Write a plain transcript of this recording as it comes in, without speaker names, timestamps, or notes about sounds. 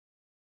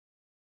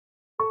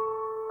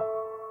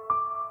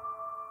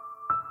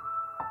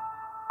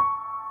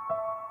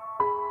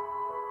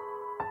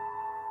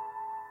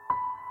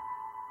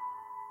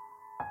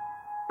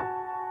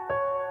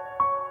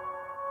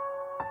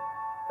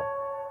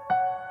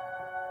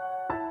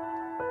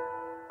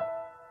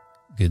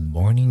Good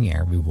morning,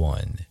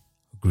 everyone.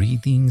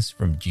 Greetings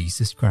from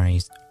Jesus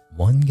Christ,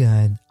 one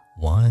God,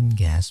 one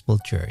Gospel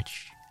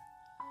Church.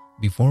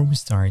 Before we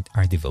start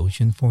our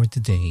devotion for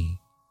today,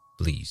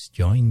 please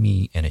join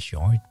me in a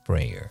short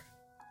prayer.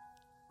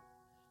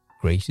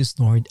 Gracious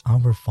Lord,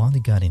 our Father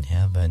God in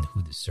heaven,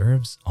 who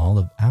deserves all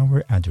of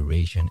our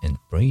adoration and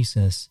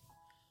praises,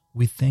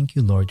 we thank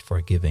you, Lord,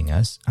 for giving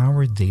us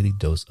our daily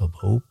dose of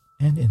hope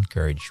and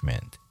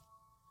encouragement.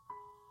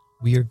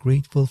 We are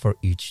grateful for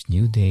each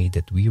new day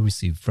that we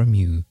receive from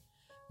you,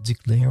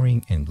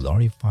 declaring and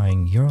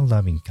glorifying your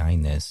loving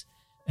kindness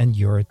and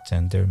your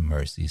tender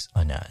mercies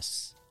on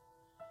us.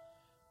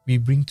 We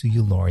bring to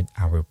you, Lord,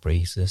 our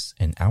praises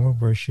and our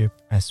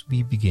worship as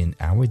we begin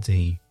our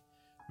day,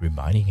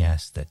 reminding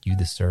us that you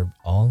deserve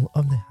all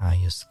of the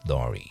highest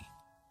glory.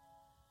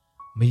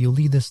 May you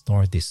lead us,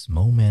 Lord, this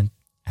moment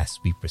as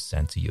we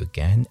present to you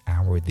again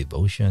our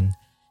devotion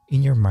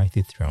in your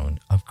mighty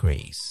throne of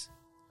grace.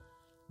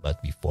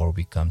 But before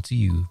we come to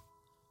you,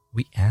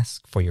 we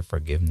ask for your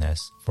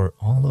forgiveness for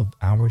all of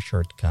our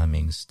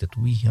shortcomings that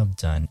we have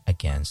done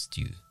against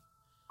you.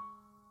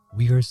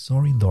 We are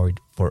sorry, Lord,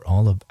 for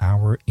all of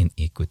our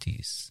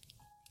iniquities.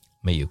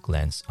 May you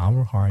cleanse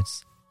our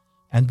hearts,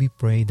 and we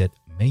pray that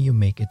may you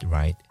make it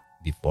right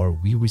before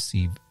we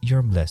receive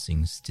your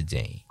blessings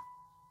today.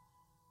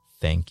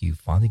 Thank you,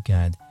 Father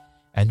God,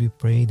 and we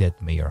pray that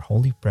may your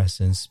holy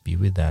presence be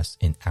with us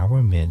in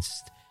our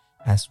midst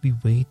as we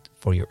wait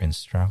for your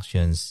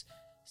instructions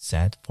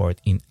set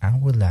forth in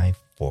our life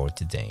for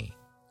today.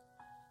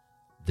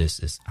 This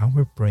is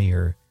our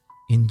prayer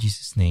in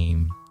Jesus'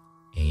 name.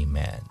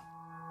 Amen.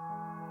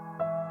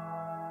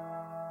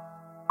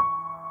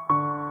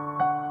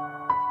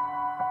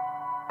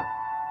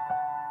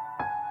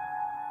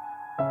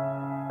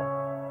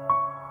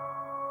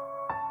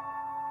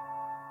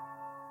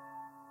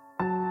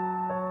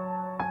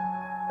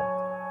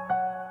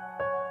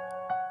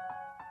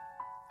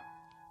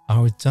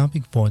 Our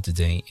topic for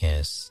today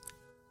is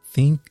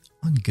Think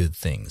on Good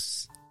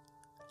Things.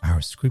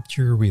 Our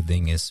scripture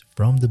reading is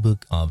from the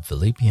book of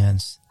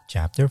Philippians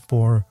chapter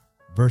 4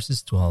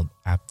 verses 12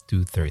 up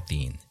to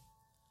 13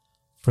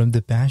 from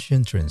the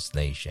Passion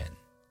Translation.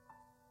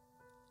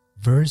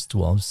 Verse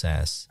 12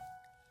 says,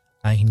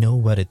 I know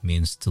what it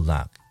means to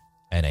lack,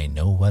 and I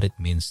know what it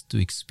means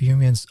to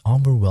experience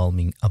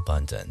overwhelming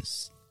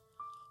abundance.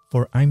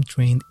 For I'm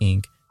trained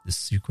in the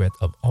secret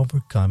of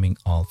overcoming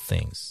all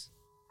things,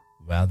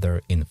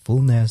 whether in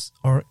fullness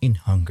or in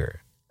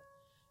hunger.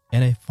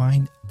 And I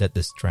find that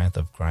the strength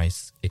of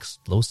Christ's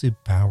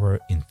explosive power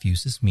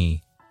infuses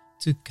me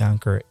to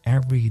conquer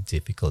every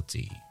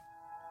difficulty.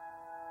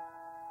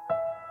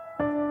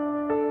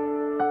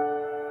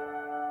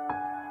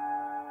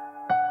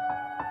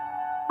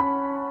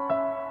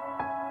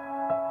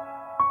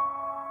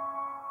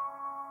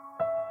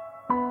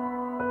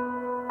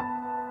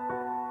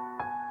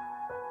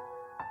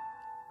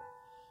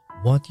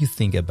 What you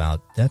think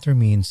about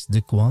determines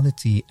the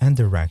quality and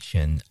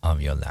direction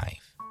of your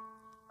life.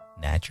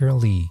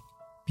 Naturally,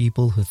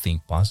 people who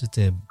think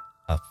positive,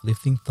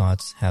 uplifting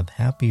thoughts have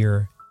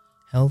happier,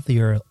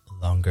 healthier,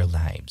 longer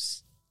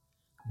lives.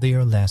 They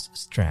are less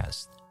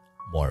stressed,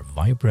 more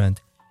vibrant,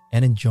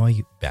 and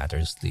enjoy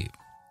better sleep.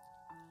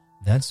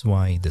 That's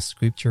why the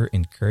scripture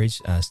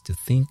encourages us to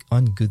think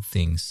on good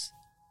things,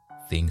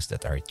 things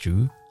that are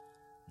true,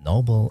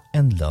 noble,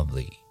 and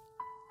lovely.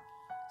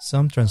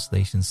 Some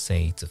translations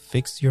say to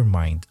fix your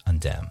mind on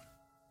them.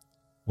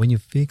 When you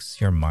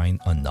fix your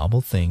mind on noble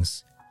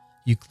things,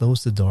 you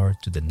close the door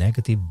to the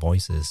negative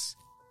voices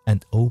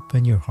and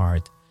open your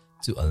heart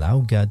to allow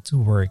God to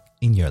work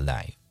in your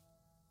life.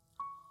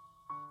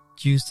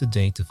 Choose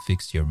today to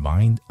fix your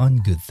mind on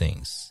good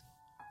things.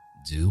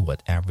 Do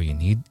whatever you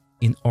need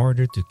in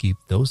order to keep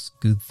those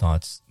good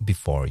thoughts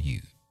before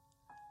you.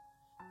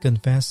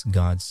 Confess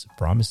God's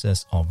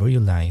promises over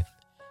your life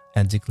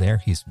and declare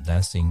His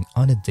blessing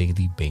on a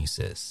daily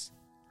basis.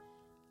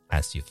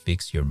 As you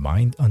fix your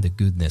mind on the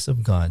goodness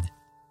of God,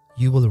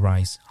 you will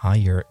rise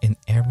higher in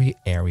every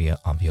area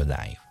of your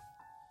life.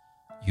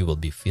 You will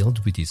be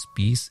filled with His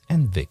peace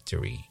and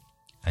victory,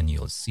 and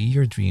you'll see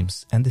your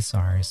dreams and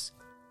desires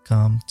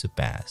come to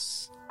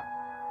pass.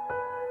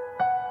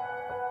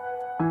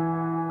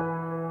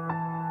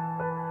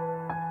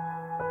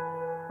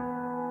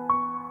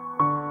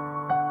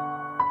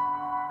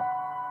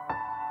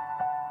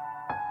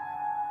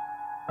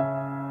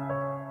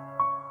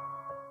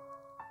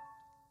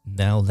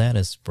 Now let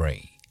us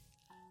pray.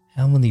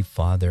 Heavenly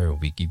Father,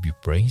 we give you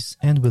praise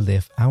and we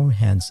lift our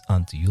hands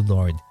unto you,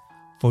 Lord,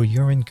 for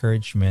your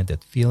encouragement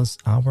that fills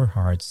our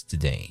hearts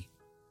today.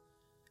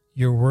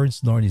 Your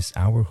words, Lord, is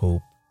our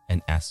hope,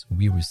 and as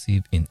we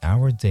receive in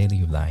our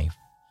daily life,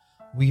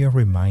 we are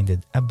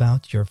reminded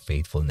about your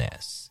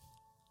faithfulness.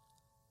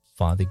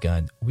 Father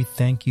God, we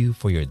thank you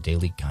for your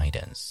daily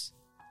guidance.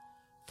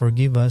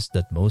 Forgive us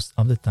that most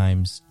of the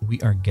times we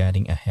are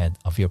getting ahead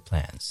of your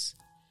plans,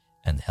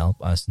 and help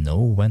us know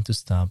when to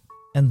stop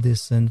and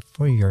listen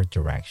for your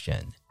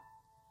direction.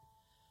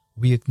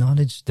 We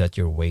acknowledge that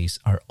your ways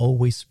are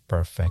always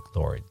perfect,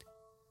 Lord.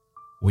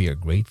 We are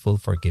grateful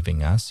for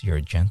giving us your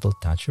gentle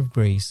touch of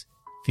grace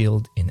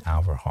filled in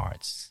our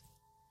hearts.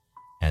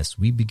 As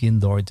we begin,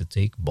 Lord, to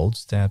take bold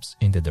steps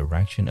in the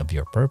direction of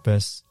your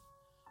purpose,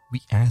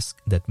 we ask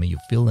that may you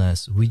fill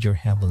us with your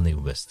heavenly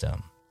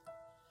wisdom.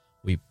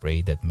 We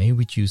pray that may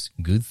we choose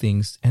good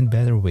things and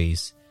better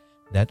ways,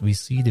 that we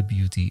see the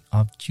beauty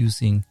of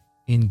choosing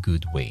in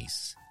good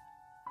ways.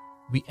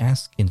 We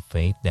ask in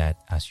faith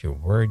that as your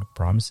word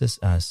promises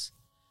us,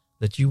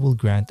 that you will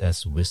grant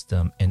us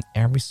wisdom in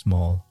every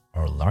small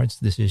or large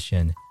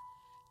decision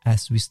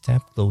as we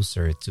step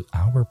closer to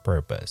our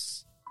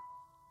purpose.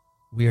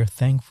 We are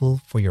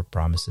thankful for your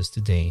promises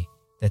today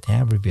that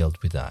have revealed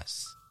with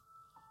us.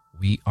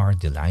 We are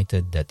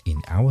delighted that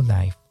in our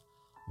life,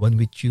 when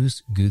we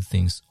choose good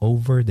things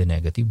over the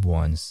negative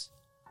ones,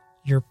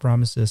 your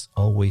promises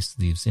always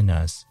lives in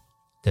us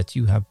that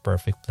you have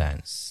perfect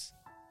plans.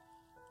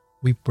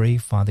 We pray,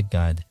 Father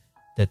God,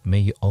 that may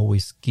you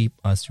always keep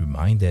us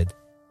reminded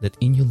that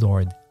in you,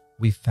 Lord,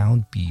 we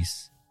found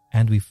peace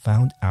and we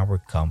found our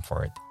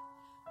comfort,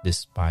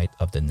 despite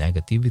of the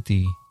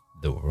negativity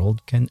the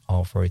world can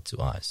offer to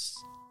us.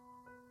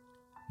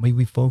 May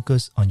we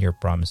focus on your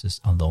promises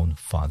alone,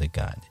 Father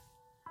God.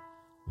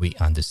 We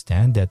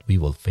understand that we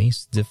will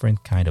face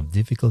different kind of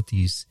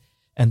difficulties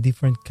and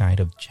different kind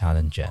of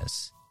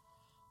challenges.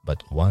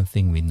 But one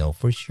thing we know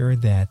for sure,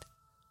 that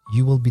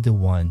you will be the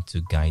one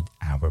to guide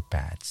our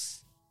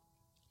paths,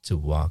 to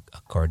walk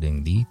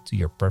accordingly to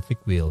your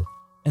perfect will,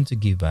 and to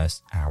give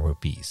us our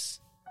peace.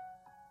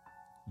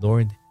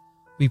 Lord,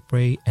 we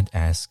pray and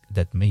ask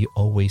that may you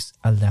always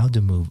allow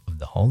the move of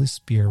the Holy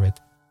Spirit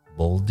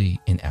boldly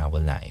in our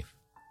life.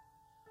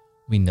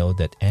 We know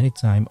that any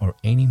time or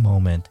any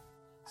moment,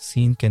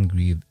 sin can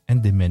grieve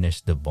and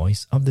diminish the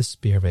voice of the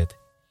Spirit,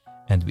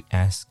 and we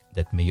ask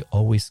that may you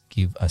always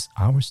give us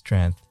our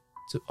strength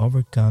to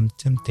overcome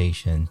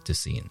temptation to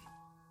sin.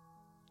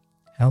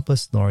 Help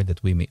us, Lord,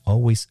 that we may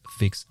always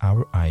fix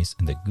our eyes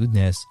on the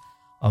goodness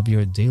of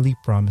your daily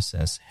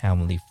promises,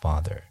 Heavenly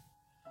Father.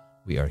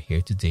 We are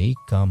here today,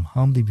 come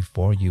humbly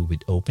before you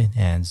with open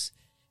hands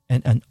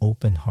and an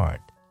open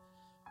heart,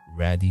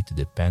 ready to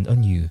depend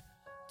on you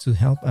to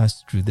help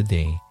us through the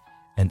day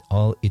and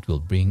all it will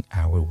bring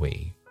our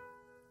way.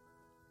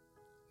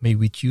 May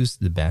we choose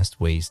the best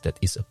ways that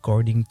is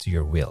according to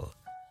your will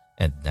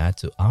and not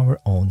to our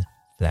own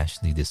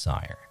fleshly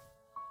desire.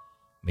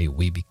 May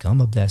we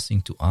become a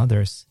blessing to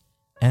others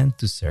and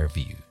to serve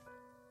you.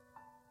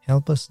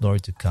 Help us,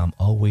 Lord, to come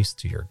always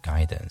to your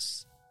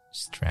guidance,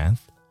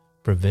 strength,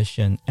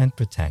 provision, and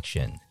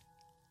protection.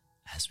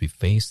 As we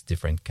face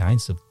different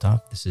kinds of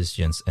tough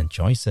decisions and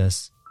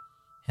choices,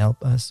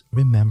 help us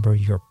remember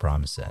your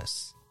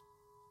promises.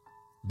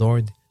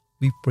 Lord,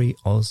 we pray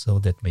also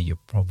that may you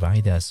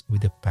provide us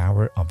with the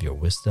power of your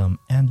wisdom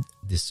and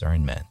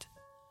discernment.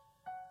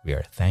 We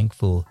are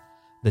thankful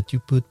that you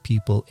put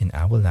people in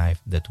our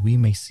life that we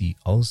may see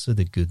also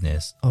the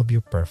goodness of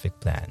your perfect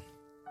plan.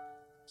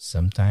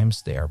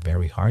 Sometimes they are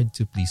very hard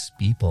to please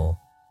people,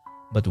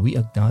 but we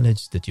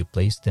acknowledge that you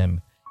placed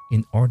them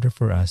in order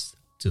for us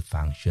to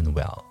function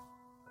well.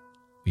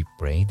 We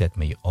pray that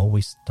may you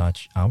always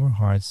touch our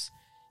hearts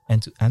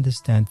and to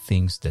understand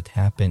things that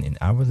happen in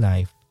our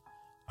life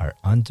are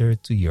under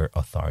to your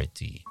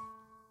authority.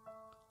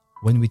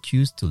 When we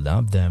choose to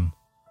love them,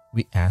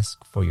 we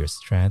ask for your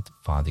strength,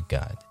 Father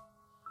God.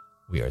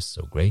 We are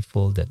so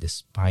grateful that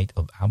despite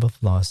of our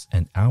flaws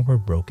and our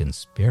broken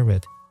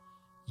spirit,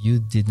 you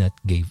did not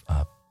give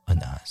up on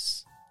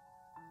us.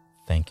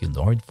 Thank you,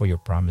 Lord, for your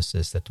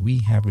promises that we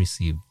have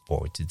received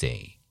for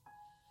today.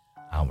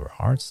 Our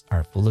hearts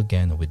are full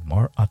again with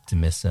more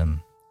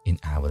optimism in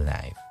our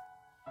life.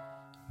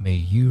 May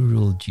you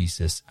rule,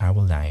 Jesus,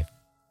 our life,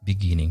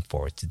 beginning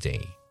for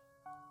today.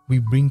 We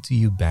bring to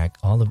you back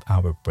all of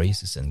our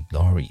praises and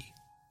glory.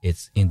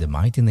 It's in the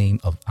mighty name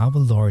of our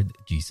Lord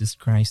Jesus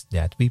Christ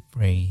that we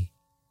pray.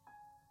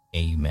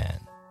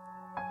 Amen.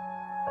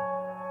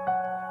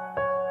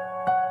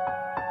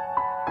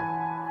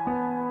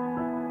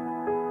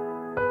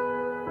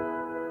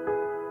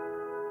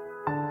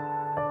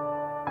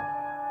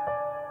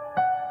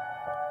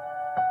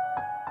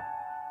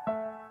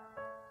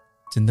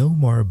 To know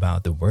more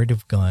about the Word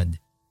of God,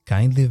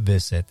 kindly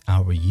visit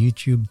our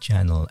YouTube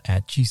channel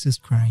at Jesus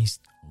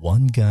Christ,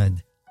 One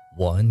God,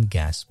 One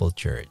Gospel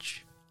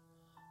Church.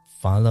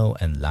 Follow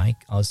and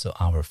like also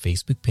our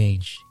Facebook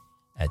page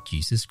at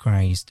Jesus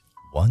Christ,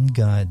 One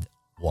God,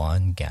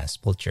 One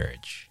Gospel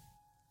Church.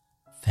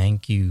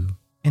 Thank you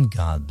and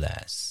God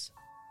bless.